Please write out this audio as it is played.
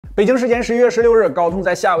北京时间11月16日，高通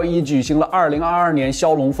在夏威夷举行了2022年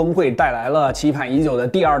骁龙峰会，带来了期盼已久的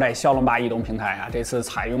第二代骁龙8移动平台啊。这次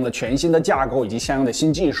采用了全新的架构以及相应的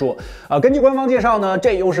新技术。根据官方介绍呢，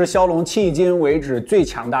这又是骁龙迄今为止最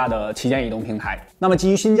强大的旗舰移动平台。那么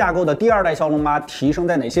基于新架构的第二代骁龙8提升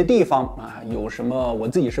在哪些地方啊？有什么我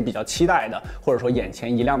自己是比较期待的，或者说眼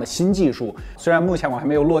前一亮的新技术？虽然目前我还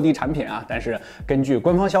没有落地产品啊，但是根据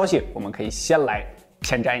官方消息，我们可以先来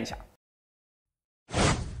前瞻一下。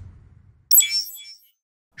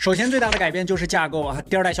首先，最大的改变就是架构啊。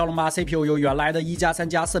第二代骁龙8 CPU 由原来的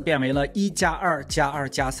1+3+4变为了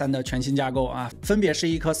1+2+2+3的全新架构啊，分别是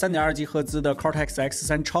一颗3.2 吉赫兹的 Cortex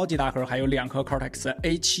X3 超级大核，还有2颗 Cortex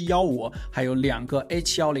A715，还有2个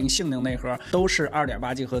A710性能内核，都是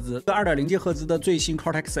2.8 吉赫兹。2.0 吉赫兹的最新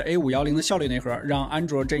Cortex A510的效率内核，让安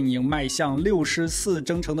卓阵营迈向64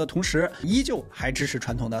增程的同时，依旧还支持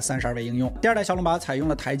传统的32位应用。第二代骁龙8采用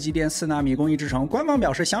了台积电4纳米工艺制程，官方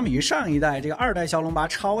表示，相比于上一代这个2代骁龙8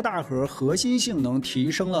超大核核心性能提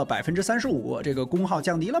升了35%，这个功耗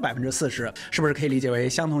降低了40%，是不是可以理解为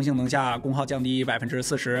相同性能下功耗降低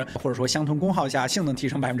40%，或者说相同功耗下性能提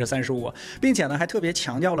升35%，并且呢还特别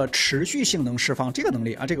强调了持续性能释放这个能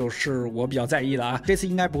力啊，这个是我比较在意的啊。这次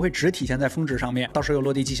应该不会只体现在峰值上面，到时候有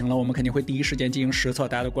落地机型了，我们肯定会第一时间进行实测，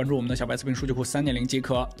大家都关注我们的小白测评数据库 3.0 即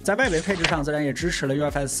可。在外围配置上，自然也支持了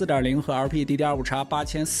UFS 4.0 和 LPDDR5X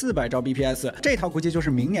 8400兆 bps， 这套估计就是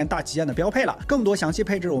明年大旗舰的标配了。更多详细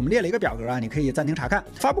配置我们列了一个表格啊，你可以暂停查看。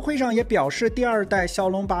发布会上也表示，第二代骁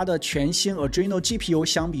龙8的全新 Adreno GPU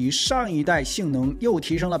相比于上一代性能又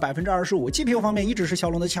提升了25%。GPU 方面一直是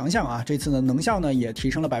骁龙的强项啊，这次呢能效呢也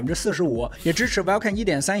提升了45%，也支持 Vulkan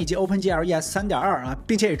 1.3 以及 OpenGL ES 3.2啊，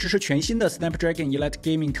并且也支持全新的 Snapdragon Elite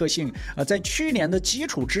Gaming 特性在去年的基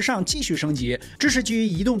础之上继续升级，支持基于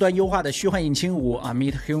移动端优化的虚幻引擎5啊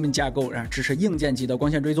Meet Human 架构啊，支持硬件级的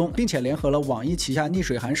光线追踪，并且联合了网易旗下逆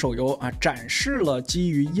水寒手游啊，展示了基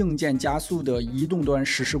于硬件加速的移动端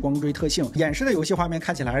实时光追特性，演示的游戏画面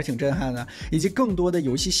看起来还是挺震撼的，以及更多的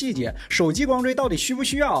游戏细节。手机光追到底需不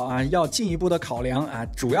需要啊？要进一步的考量啊，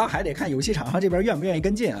主要还得看游戏厂商这边愿不愿意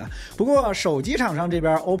跟进啊。不过手机厂商这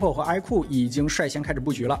边 OPPO 和 iQOO 已经率先开始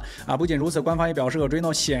布局了啊。不仅如此，官方也表示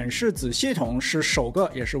Adreno 显示子系统是首个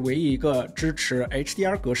也是唯一一个支持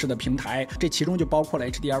HDR 格式的平台，这其中就包括了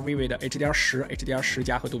HDR-VV 的 HDR10、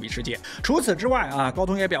HDR10+和杜比世界。除此之外啊，高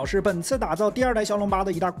通也表示，本次打造第二代骁龙8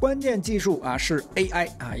的一大关键技术啊是 AI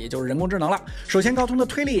啊，也就是人工智能了。首先，高通的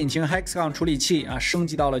推理引擎 Hexagon 处理器啊升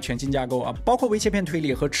级到了全新架构啊，包括微切片推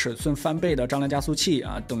理和尺寸翻倍的张量加速器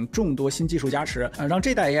啊等众多新技术加持啊，让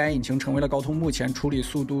这代 AI 引擎成为了高通目前处理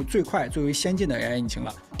速度最快、最为先进的 AI 引擎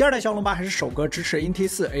了。第二代骁龙8还是首个支持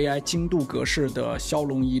Int4 AI 精度格式的骁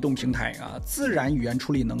龙移动平台啊，自然语言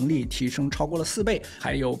处理能力提升超过了4倍，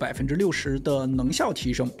还有60%的能效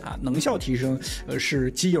提升啊，能效提升是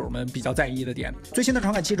基友们比较在意的点。最新的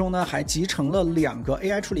传感器中呢，还集成了2个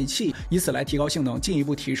AI 处理器，以此来提高性能，进一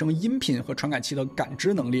步提升音频和传感器的感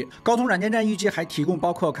知能力。高通软件站预计还提供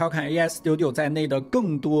包括 Qualcomm AI Studio 在内的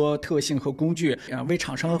更多特性和工具啊，为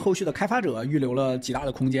厂商和后续的开发者预留了极大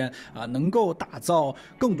的空间啊，能够打造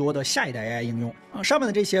更多的下一代 AI 应用啊。上面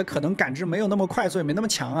的这些可能感知没有那么快速，也没那么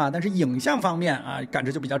强啊，但是影像方面啊，感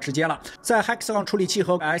知就比较直接了。在 Hexagon 处理器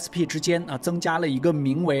和 ISP 之间啊，增加了一个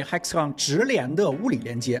名为 Hexagon 直连的物理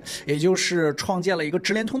连接，也就是创建了一个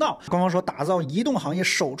直连通道。官方说打造移动行业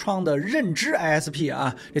首创的认知 ISP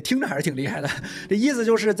啊，这听着还是挺厉害的。这意思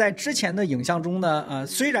就是在之前的影像中呢，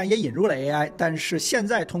虽然也引入了 AI， 但是现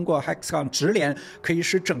在通过 Hexagon 直连可以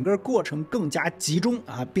使整个过程更加集中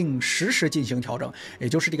啊，并实时进行调整，也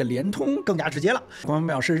就是这个联通更加直接了。官方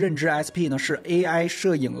表示，认知 ISP 呢是 AI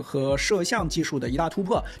摄影和摄像技术的一大突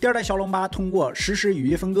破。第二代骁龙8通过实时语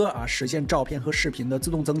义分割啊，实现照片和视频的自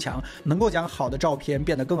动增强，能够将好的照片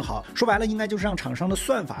变得更好。说白了，应该就是让厂商的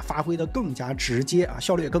算法发挥的更加直接啊，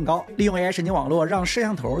效率也更高。利用 AI 神经网络，让摄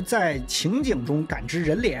像头在情景中感知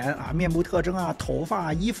人脸啊、面部特征啊、头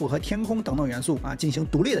发、衣服和天空等等元素啊，进行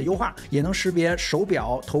独立的优化，也能识别手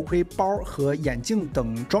表、头盔、包和眼镜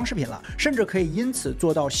等装饰品了，甚至可以因此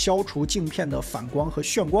做到消除镜片的反光和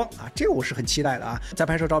眩光啊，这个我是很期待的啊。在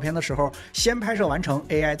拍摄照片的时候，先拍摄完成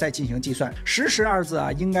 ，AI 再进行计算。实时2字啊，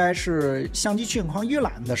应该是相机情况预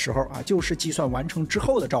览的时候啊，就是计算完成之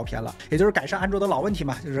后的照片了，也就是改善安安卓的老问题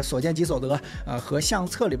嘛，就是所见即所得，和相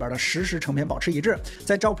册里边的实时成片保持一致。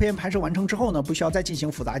在照片拍摄完成之后呢，不需要再进行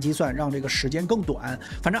复杂计算，让这个时间更短。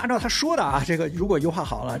反正按照他说的啊，这个如果优化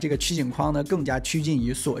好了，这个取景框呢更加趋近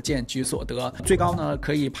于所见即所得，最高呢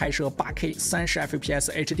可以拍摄 8K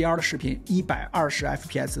 30fps HDR 的视频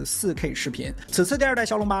，120fps 4K 视频。此次第二代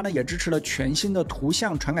骁龙8呢也支持了全新的图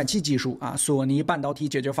像传感器技术啊，索尼半导体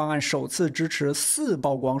解决方案首次支持4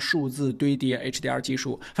曝光数字堆叠 HDR 技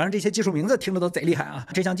术。反正这些技术名字听着都贼厉害啊！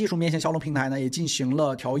这项技术面向骁龙平台呢也进行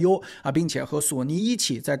了调优啊，并且和索尼一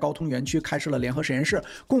起在高通园区开设了联合实验室，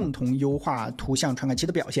共同优化图像传感器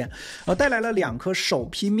的表现，带来了2颗首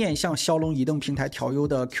批面向骁龙移动平台调优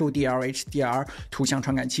的 QDL HDR 图像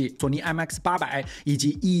传感器，索尼 IMX800以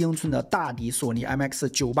及1英寸的大底索尼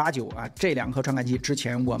IMX989啊，这2颗传感器之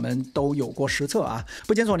前我们都有过实测啊。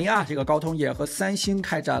不仅索尼啊，这个高通也和三星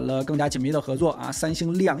开展了更加紧密的合作啊，三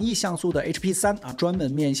星2亿像素的 HP3啊，专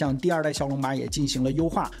门面向第二代骁龙8也进行了优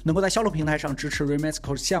化，能够在骁龙平台上支持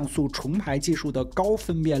Remesco 像素重排技术的高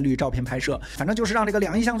分辨率照片拍摄，反正就是让这个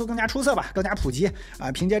2亿像素更加出色吧，更加普及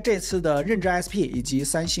啊。凭借这次的认知 SP 以及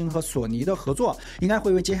三星和索尼的合作，应该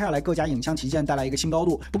会为接下来各家影像旗舰带来一个新高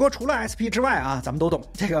度。不过除了 SP 之外啊，咱们都懂，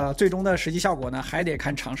这个最终的实际效果呢，还得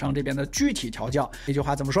看厂商这边的具体调教。这句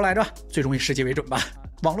话怎么说来着？最终以实际为准吧。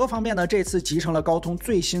网络方面呢，这次集成了高通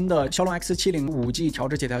最新的骁龙 X70 5G 调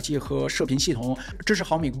制解调器和射频系统，支持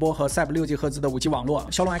毫米波和 Sub 6G 赫兹的 5G 网络。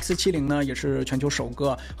骁龙 X70 呢，也是全球首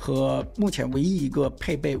个和目前唯一一个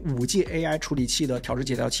配备 5G AI 处理器的调制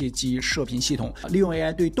解调器及射频系统，利用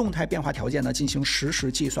AI 对动态变化条件呢进行实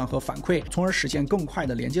时计算和反馈，从而实现更快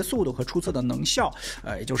的连接速度和出色的能效，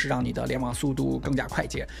也就是让你的联网速度更加快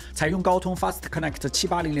捷。采用高通 Fast Connect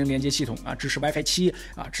 7800连接系统啊，支持 WiFi 7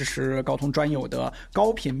啊，支持高通专有的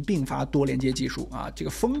高频并发多连接技术啊，这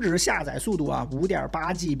个峰值下载速度啊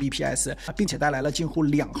 5.8Gbps， 并且带来了近乎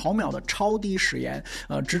2毫秒的超低时延，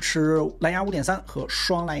支持蓝牙 5.3 和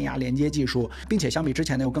双蓝牙连接技术，并且相比之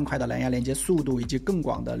前呢有更快的蓝牙连接速度以及更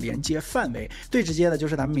广的连接范围。最直接的就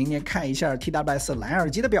是咱们明年看一下 TWS 蓝牙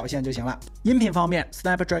耳机的表现就行了。音频方面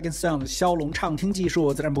Snapdragon Sound 骁龙畅听技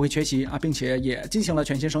术自然不会缺席啊，并且也进行了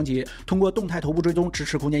全新升级，通过动态头部追踪支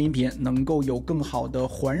持空间音频，能够有更好的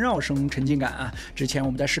环绕声沉浸感啊。之前我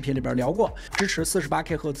们在视频里边聊过，支持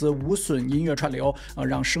 48K 赫兹无损音乐串流，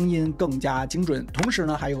让声音更加精准。同时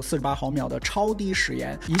呢，还有48毫秒的超低时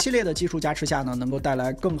延，一系列的技术加持下呢，能够带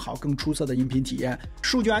来更好、更出色的音频体验。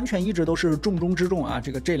数据安全一直都是重中之重啊，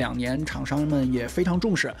这2年厂商们也非常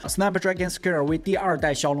重视。Snapdragon Secure 为第二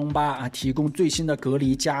代骁龙8啊提供最新的隔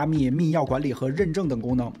离、加密、密钥管理和认证等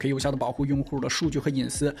功能，可以有效的保护用户的数据和隐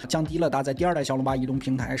私，降低了搭载第二代骁龙8移动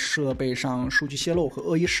平台设备上数据泄露和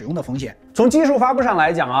恶意使用的风险。从技术发布上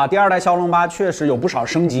来讲啊，第二代骁龙8确实有不少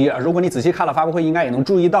升级。如果你仔细看了发布会，应该也能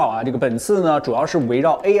注意到啊，这个本次呢主要是围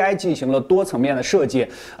绕 AI 进行了多层面的设计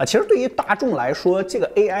啊。其实对于大众来说，这个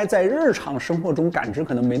AI 在日常生活中感知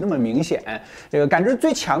可能没那么明显。这个感知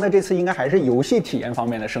最强的这次应该还是游戏体验方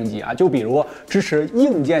面的升级啊，就比如支持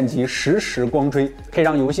硬件级实时光追，可以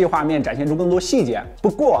让游戏画面展现出更多细节。不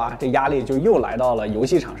过啊，这压力就又来到了游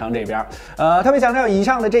戏厂商这边。特别强调，以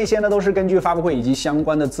上的这些呢都是根据发布会以及相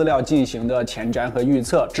关的资料进行的前瞻和预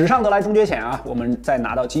测，纸上得来终觉浅啊。我们在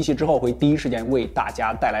拿到机器之后，会第一时间为大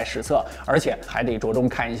家带来实测，而且还得着重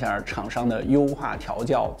看一下厂商的优化调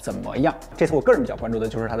教怎么样。这次我个人比较关注的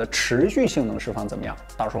就是它的持续性能释放怎么样，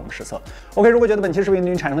到时候我们实测。OK， 如果觉得本期视频对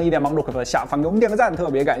您产生了一点帮助，可以在下方给我们点个赞，特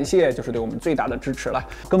别感谢，就是对我们最大的支持了。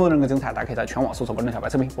更多的更精彩，大家可以在全网搜索关注小白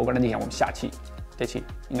测评，我个人体验。我们下期，这期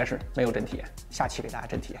应该是没有真体验，下期给大家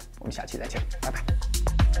真体验。我们下期再见，拜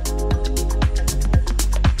拜。